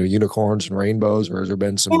 unicorns and rainbows, or has there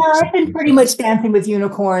been some? I've been pretty much dancing with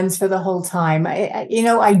unicorns for the whole time.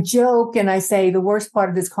 I joke and I say the worst part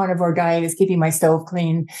of this carnivore diet is keeping my stove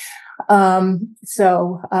clean. But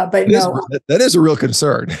no, that is a real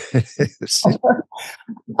concern.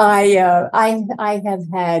 I have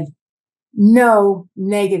had no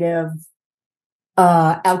negative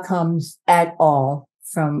outcomes at all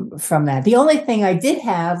from that. The only thing I did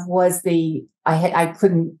have was I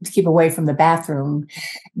couldn't keep away from the bathroom,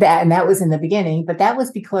 and that was in the beginning, but that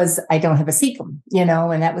was because I don't have a cecum,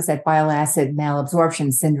 and that was that bile acid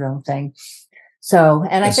malabsorption syndrome thing. So,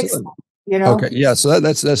 and I fixed it, Okay. Yeah. So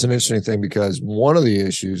that's an interesting thing, because one of the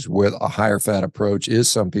issues with a higher fat approach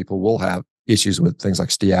is some people will have issues with things like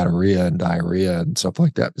steatorrhea and diarrhea and stuff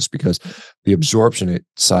like that, just because the absorption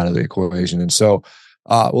side of the equation. And so,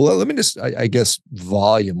 let me just, I guess,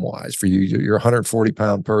 volume wise for you, you're a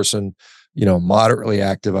 140-pound person, moderately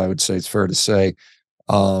active, I would say it's fair to say.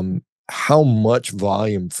 How much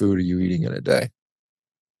volume food are you eating in a day?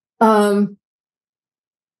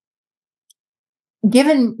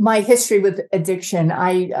 Given my history with addiction,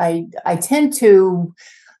 I tend to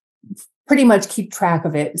pretty much keep track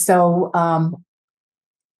of it. So,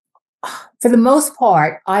 for the most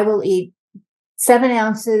part, I will eat 7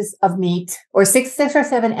 ounces of meat, or 6 or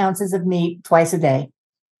 7 ounces of meat twice a day.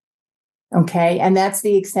 Okay. And that's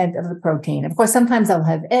the extent of the protein. Of course, sometimes I'll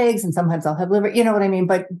have eggs and sometimes I'll have liver, you know what I mean?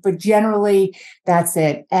 But generally that's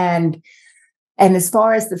it. And as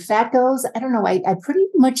far as the fat goes, I don't know. I pretty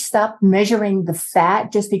much stopped measuring the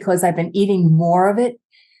fat just because I've been eating more of it.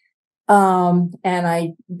 And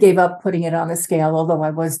I gave up putting it on the scale, although I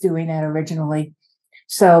was doing that originally.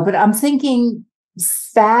 So, but I'm thinking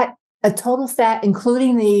fat, a total fat,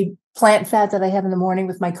 including the plant fat that I have in the morning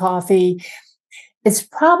with my coffee, it's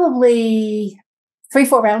probably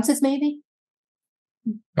 3-4 ounces, maybe.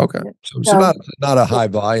 Okay. So not a high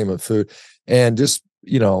volume of food. And just,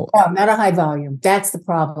 no, not a high volume. That's the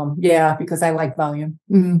problem. Yeah. Because I like volume.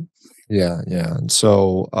 Mm-hmm. Yeah. Yeah. And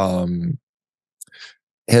so,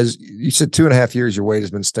 you said 2.5 years, your weight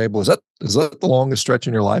has been stable. Is that the longest stretch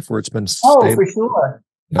in your life where it's been stable? Oh, for sure.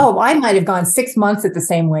 Yeah. Oh, I might have gone 6 months at the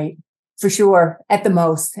same weight, for sure, at the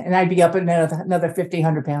most. And I'd be up another 50,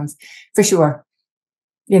 100 pounds, for sure.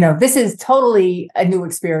 This is totally a new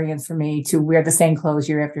experience for me to wear the same clothes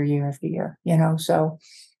year after year after year, so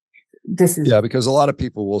this is. Yeah, because a lot of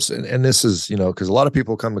people will say, and this is, because a lot of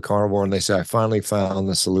people come to carnivore and they say, I finally found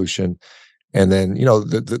the solution. And then,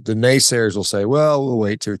 the naysayers will say, well, we'll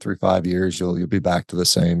wait 2, 3, 5 years. You'll be back to the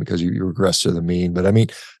same because you regress to the mean. But I mean,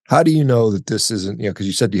 how do you know that this isn't, because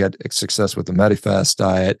you said you had success with the Medifast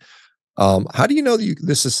diet. How do you know that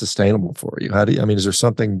this is sustainable for you? Is there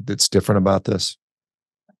something that's different about this?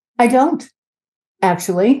 I don't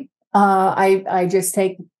actually. I just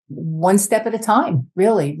take one step at a time,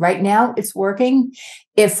 really. Right now it's working.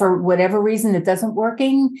 If for whatever reason it doesn't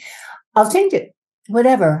working, I'll change it.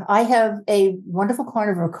 Whatever. I have a wonderful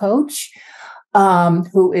carnivore coach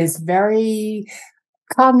who is very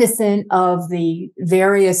cognizant of the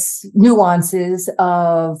various nuances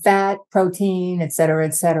of fat, protein, et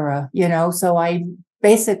cetera, so I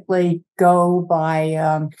basically go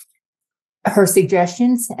by her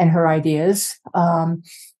suggestions and her ideas. And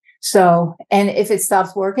if it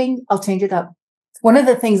stops working, I'll change it up. One of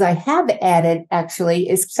the things I have added actually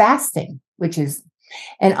is fasting,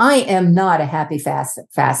 and I am not a happy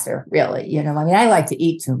faster, really. I mean, I like to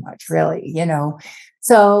eat too much, really,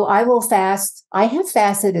 So I will fast. I have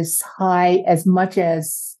fasted as much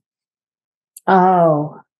as,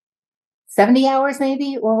 70 hours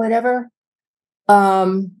maybe, or whatever.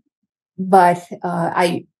 But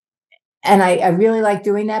I really like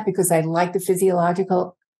doing that because I like the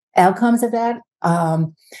physiological outcomes of that.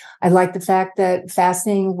 I like the fact that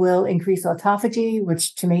fasting will increase autophagy,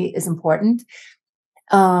 which to me is important.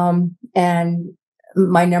 And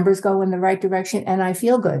my numbers go in the right direction and I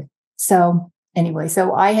feel good. So anyway,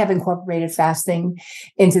 so I have incorporated fasting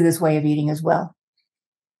into this way of eating as well.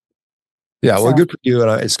 Yeah, well, good for you,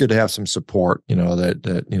 and it's good to have some support.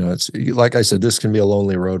 That it's like I said, this can be a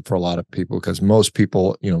lonely road for a lot of people because most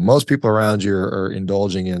people around you are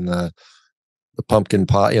indulging in the pumpkin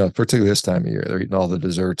pie. Particularly this time of year, they're eating all the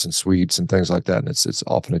desserts and sweets and things like that, and it's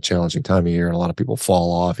often a challenging time of year, and a lot of people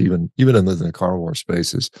fall off, even in the carnivore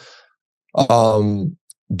spaces.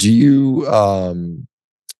 Do you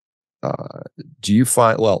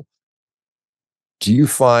find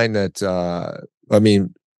that? I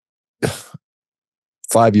mean.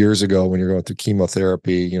 5 years ago when you're going through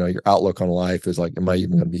chemotherapy, your outlook on life is like, am I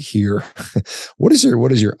even going to be here? What is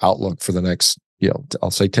your outlook for the next, I'll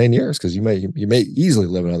say 10 years? Cause you may easily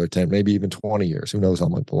live another 10, maybe even 20 years. Who knows how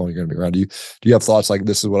long you're going to be around? Do you have thoughts like,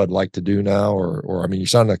 this is what I'd like to do now? Or I mean, you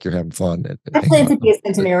sound like you're having fun. I plan to be a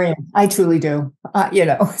centenarian. I truly do.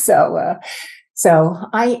 So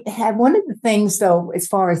I had one of the things though, as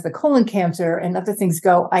far as the colon cancer and other things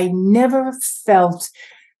go, I never felt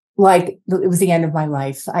like it was the end of my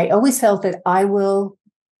life. I always felt that I will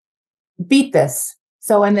beat this.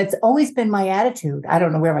 So, and it's always been my attitude. I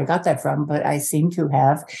don't know where I got that from, but I seem to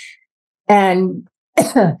have. And,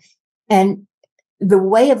 and the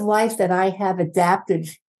way of life that I have adapted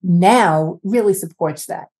now really supports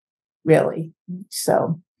that, really.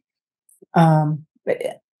 So,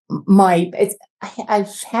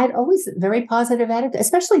 I've had always a very positive attitude,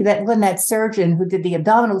 especially that when that surgeon who did the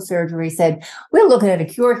abdominal surgery said, we're looking at a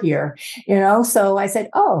cure here, so I said,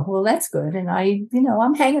 oh, well, that's good. And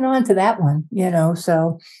I'm hanging on to that one,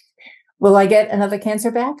 so will I get another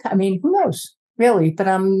cancer back? I mean, who knows really, but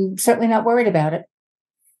I'm certainly not worried about it.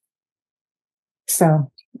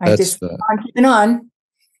 So I'm keeping on.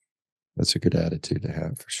 That's a good attitude to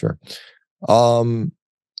have for sure.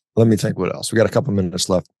 Let me think what else. We got a couple minutes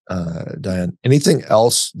left, Diane. Anything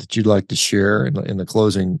else that you'd like to share in the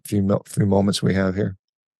closing few moments we have here?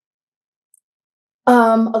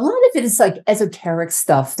 A lot of it is like esoteric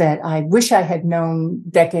stuff that I wish I had known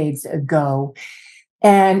decades ago.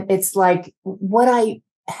 And it's like what I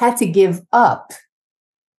had to give up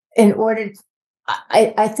in order.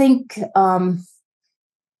 I think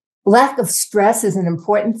lack of stress is an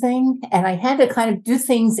important thing. And I had to kind of do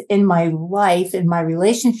things in my life, in my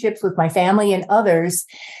relationships with my family and others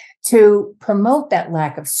to promote that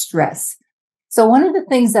lack of stress. So one of the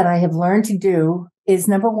things that I have learned to do is,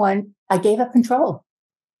 number one, I gave up control.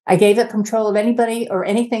 I gave up control of anybody or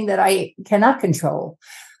anything that I cannot control.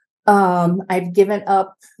 I've given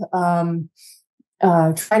up trying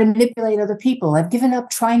to manipulate other people. I've given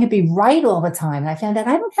up trying to be right all the time. And I found out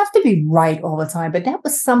I don't have to be right all the time, but that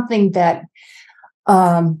was something that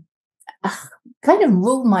kind of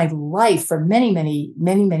ruled my life for many, many,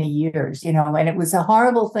 many, many years, and it was a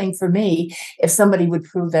horrible thing for me if somebody would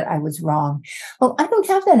prove that I was wrong. Well, I don't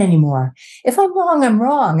have that anymore. If I'm wrong, I'm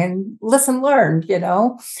wrong, and lesson learned,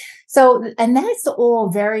 So, and that's all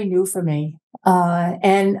very new for me.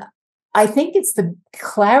 And I think it's the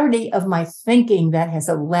clarity of my thinking that has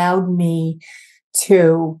allowed me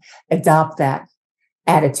to adopt that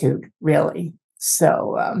attitude, really.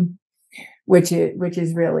 So, which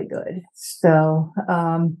is really good. So,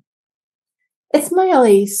 it's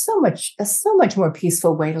really so much more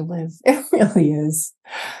peaceful way to live. It really is.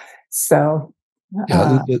 So,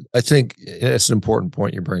 yeah, I think it's an important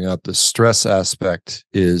point you bring up. The stress aspect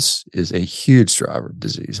is a huge driver of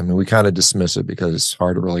disease. I mean, we kind of dismiss it because it's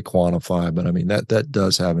hard to really quantify, but I mean, that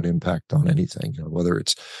does have an impact on anything, whether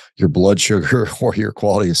it's your blood sugar or your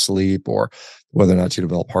quality of sleep or whether or not you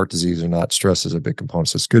develop heart disease or not. Stress is a big component.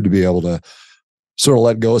 So it's good to be able to sort of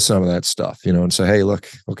let go of some of that stuff, and say, hey, look,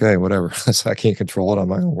 okay, whatever. I can't control it. I'm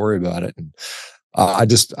not going to worry about it. And I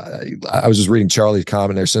was just reading Charlie's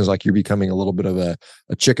comment there. Sounds like you're becoming a little bit of a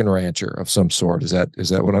chicken rancher of some sort. Is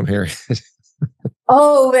that what I'm hearing?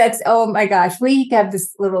 Oh my gosh. We have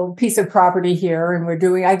this little piece of property here and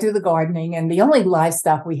I do the gardening, and the only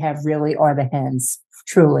livestock we have really are the hens,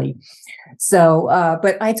 truly. So,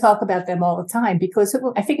 but I talk about them all the time because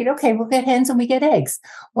I figured, okay, we'll get hens and we get eggs.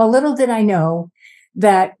 Well, little did I know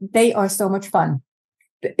that they are so much fun.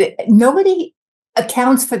 Nobody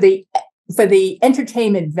accounts for the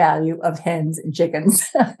entertainment value of hens and chickens.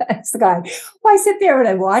 That's the guy. Well, I sit there and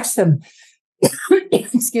I watch them.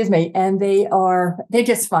 Excuse me. And they're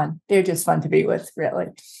just fun. They're just fun to be with, really.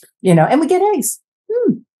 And we get eggs.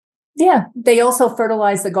 Yeah. They also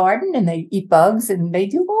fertilize the garden and they eat bugs and they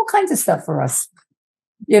do all kinds of stuff for us,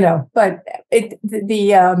 but it's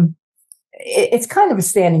kind of a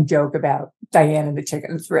standing joke about Diane and the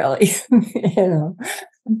chickens, really,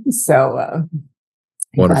 So,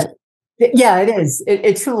 wonderful. Yeah, it is.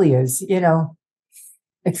 It truly is.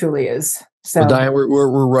 It truly is. So, well,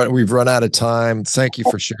 Diane, we've run out of time. Thank you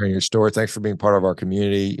for sharing your story. Thanks for being part of our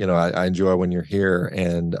community. I enjoy when you're here,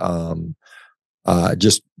 and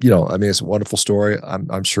just I mean, it's a wonderful story.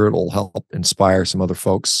 I'm sure it'll help inspire some other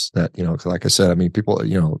folks that 'cause like I said, I mean, people,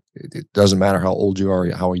 it doesn't matter how old you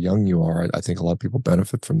are, how young you are. I think a lot of people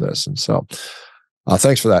benefit from this, and so.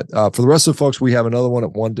 Thanks for that. For the rest of the folks, we have another one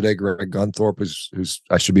at 1 today. Greg Gunthorpe, who's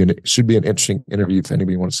should be an interesting interview if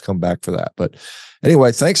anybody wants to come back for that. But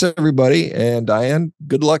anyway, thanks everybody, and Diane,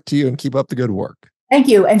 good luck to you and keep up the good work. Thank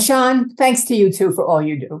you, and Shawn, thanks to you too for all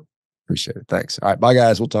you do. Appreciate it. Thanks. All right, bye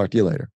guys. We'll talk to you later.